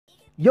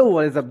Yo,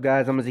 what is up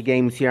guys, I'm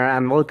Games here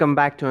and welcome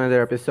back to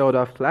another episode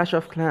of Clash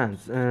of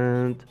Clans.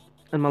 And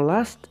in my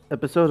last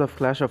episode of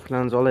Clash of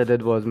Clans, all I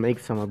did was make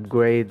some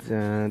upgrades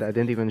and I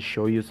didn't even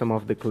show you some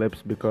of the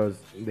clips because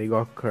they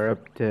got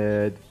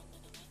corrupted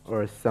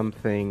or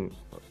something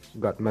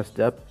got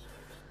messed up.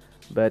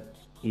 But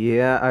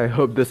yeah, I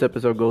hope this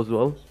episode goes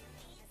well.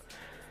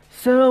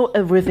 So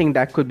everything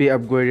that could be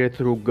upgraded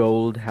through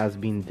gold has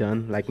been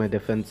done, like my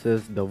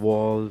defenses, the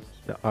walls,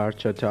 the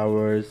archer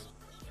towers,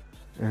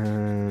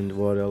 and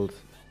what else?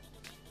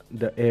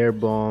 The air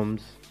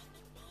bombs,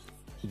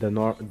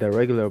 the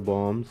regular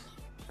bombs,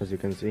 as you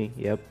can see.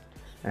 Yep.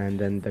 And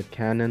then the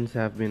cannons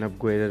have been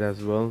upgraded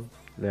as well.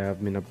 They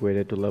have been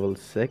upgraded to level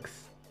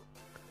 6.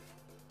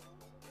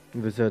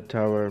 Wizard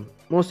tower,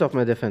 most of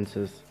my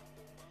defenses,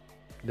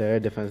 the air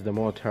defense, the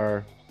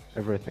mortar,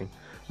 everything.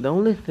 The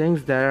only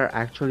things that are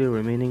actually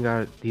remaining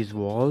are these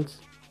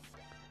walls,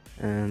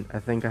 and I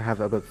think I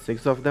have about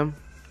 6 of them.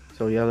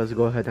 So yeah, let's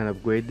go ahead and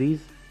upgrade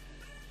these.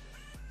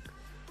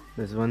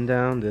 There's one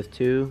down, there's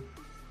 2,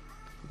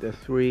 there's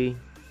 3,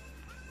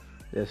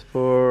 there's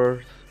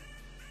 4,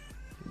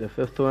 the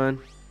 5th one,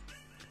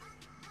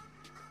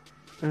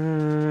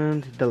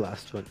 and the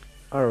last one.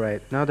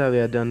 Alright, now that we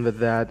are done with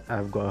that,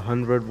 I've got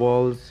 100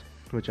 walls,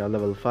 which are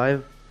level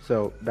 5,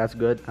 so that's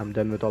good. I'm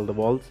done with all the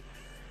walls.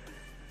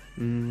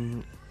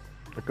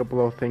 A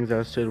couple of things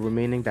are still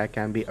remaining that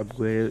can be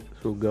upgraded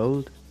through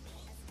gold.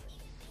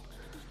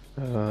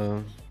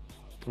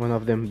 One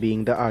of them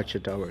being the archer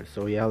tower.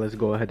 So yeah, let's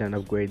go ahead and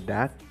upgrade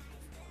that.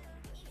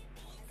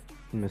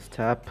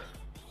 Mistap.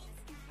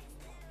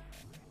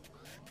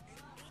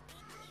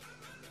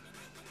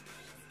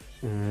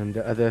 And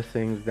the other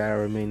things that are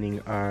remaining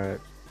are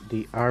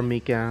the army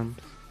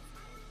camps.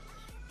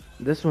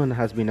 This one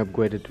has been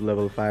upgraded to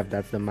level 5.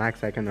 That's the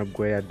max I can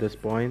upgrade at this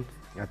point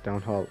at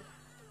Town Hall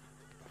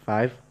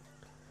 5.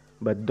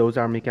 But those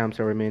army camps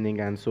are remaining,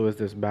 and so is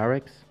this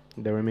barracks.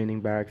 The remaining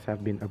barracks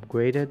have been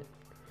upgraded.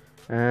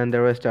 And the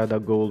rest are the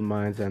gold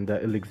mines and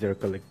the elixir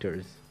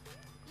collectors.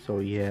 So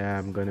yeah,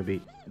 I'm gonna be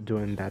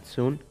doing that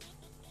soon.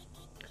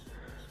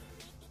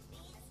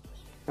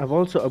 I've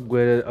also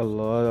upgraded a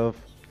lot of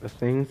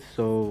things,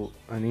 so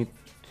I need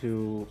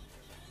to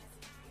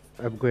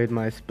upgrade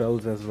my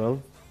spells as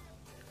well.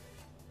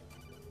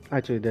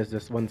 Actually, there's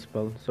just one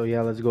spell. So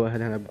yeah, let's go ahead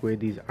and upgrade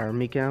these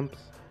army camps.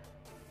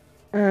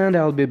 And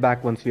I'll be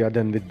back once we are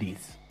done with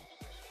these.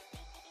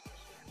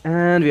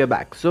 And we are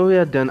back. So we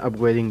are done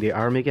upgrading the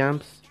army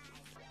camps.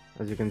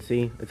 As you can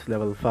see, it's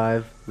level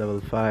 5,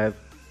 level 5.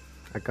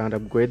 I can't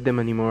upgrade them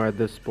anymore at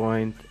this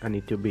point. I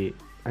need to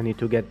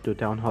get to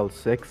Town Hall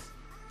 6.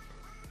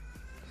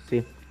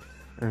 See?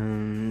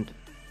 And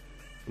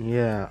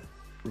yeah,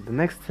 the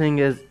next thing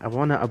is I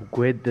want to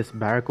upgrade this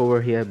barrack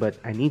over here, but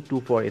I need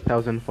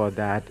 240,000 for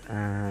that,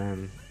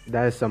 and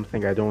that is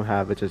something I don't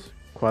have, which is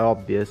quite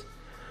obvious.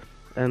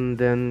 And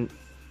then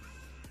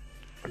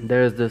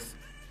there's this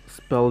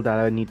spell that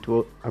I need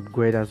to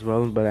upgrade as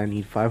well, but I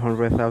need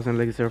 500,000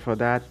 elixir for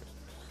that.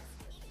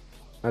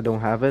 I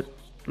don't have it.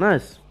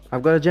 Nice,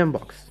 I've got a gem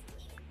box.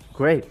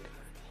 Great.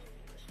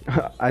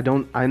 I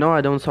know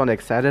I don't sound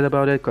excited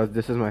about it because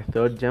this is my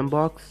 3rd gem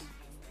box.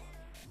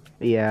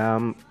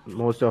 Yeah,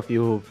 most of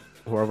you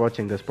who are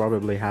watching this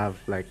probably have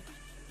like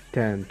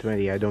 10,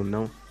 20, I don't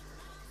know.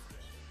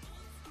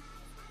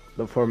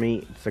 But for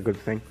me, it's a good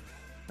thing.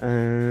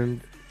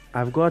 And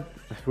I've got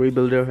 3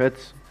 builder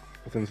hits.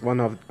 Since one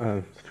of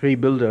 3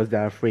 builders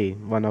that are free,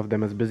 one of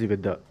them is busy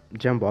with the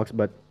gem box,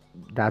 but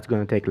that's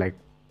gonna take like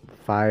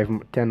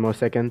 10 more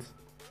seconds.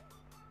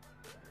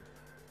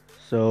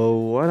 So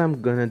what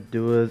I'm gonna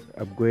do is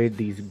upgrade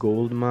these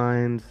gold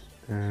mines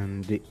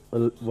and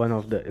one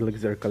of the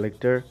elixir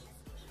collector.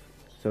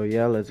 So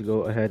yeah, let's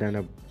go ahead and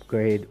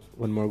upgrade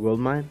one more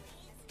gold mine.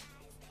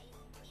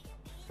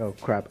 Oh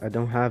crap, I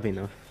don't have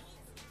enough.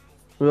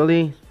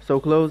 Really? So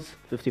close?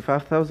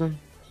 55,000?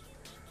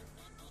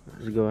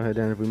 Let's go ahead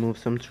and remove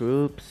some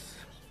troops.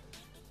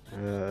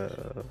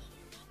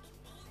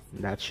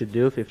 That should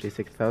do.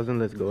 56,000.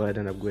 Let's go ahead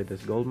and upgrade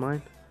this gold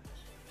mine.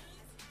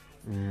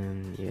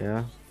 And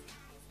yeah,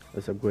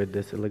 let's upgrade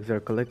this elixir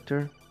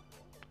collector.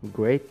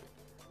 Great.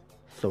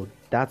 So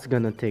that's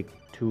gonna take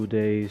 2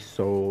 days,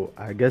 so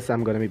I guess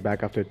I'm gonna be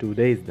back after 2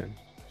 days then.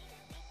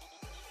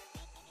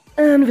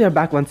 And we are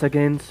back once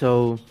again.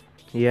 So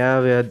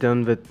yeah, we are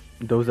done with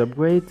those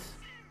upgrades.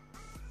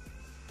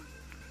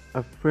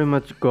 I've pretty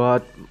much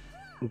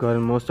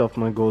gotten most of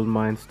my gold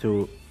mines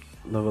to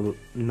level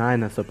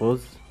 9, I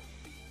suppose.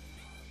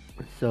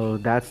 So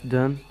that's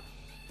done,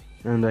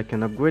 and I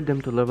can upgrade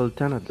them to level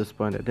 10 at this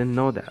point. I didn't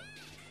know that.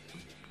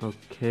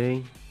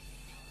 Okay,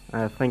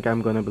 I think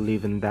I'm gonna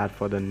believe in that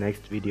for the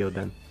next video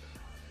then.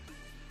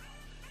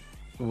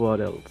 What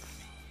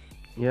else?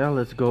 Yeah,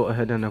 let's go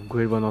ahead and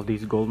upgrade one of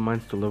these gold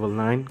mines to level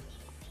 9.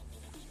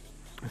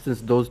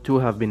 Since those 2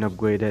 have been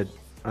upgraded,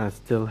 I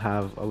still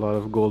have a lot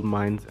of gold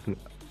mines and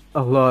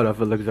a lot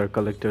of elixir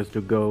collectors to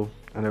go,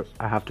 and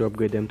I have to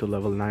upgrade them to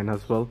level 9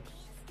 as well.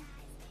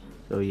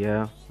 So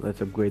yeah, let's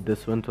upgrade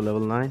this one to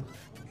level 9.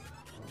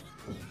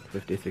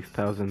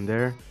 56,000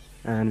 there.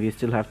 And we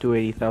still have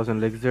 280,000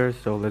 elixirs,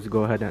 so let's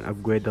go ahead and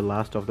upgrade the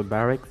last of the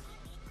barracks.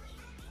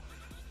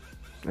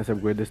 Let's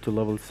upgrade this to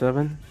level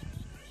 7.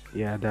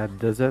 Yeah, that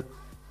does it.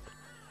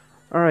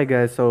 Alright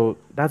guys, so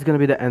that's gonna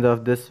be the end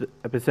of this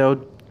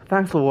episode.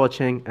 Thanks for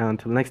watching, and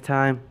until next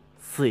time,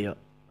 see ya.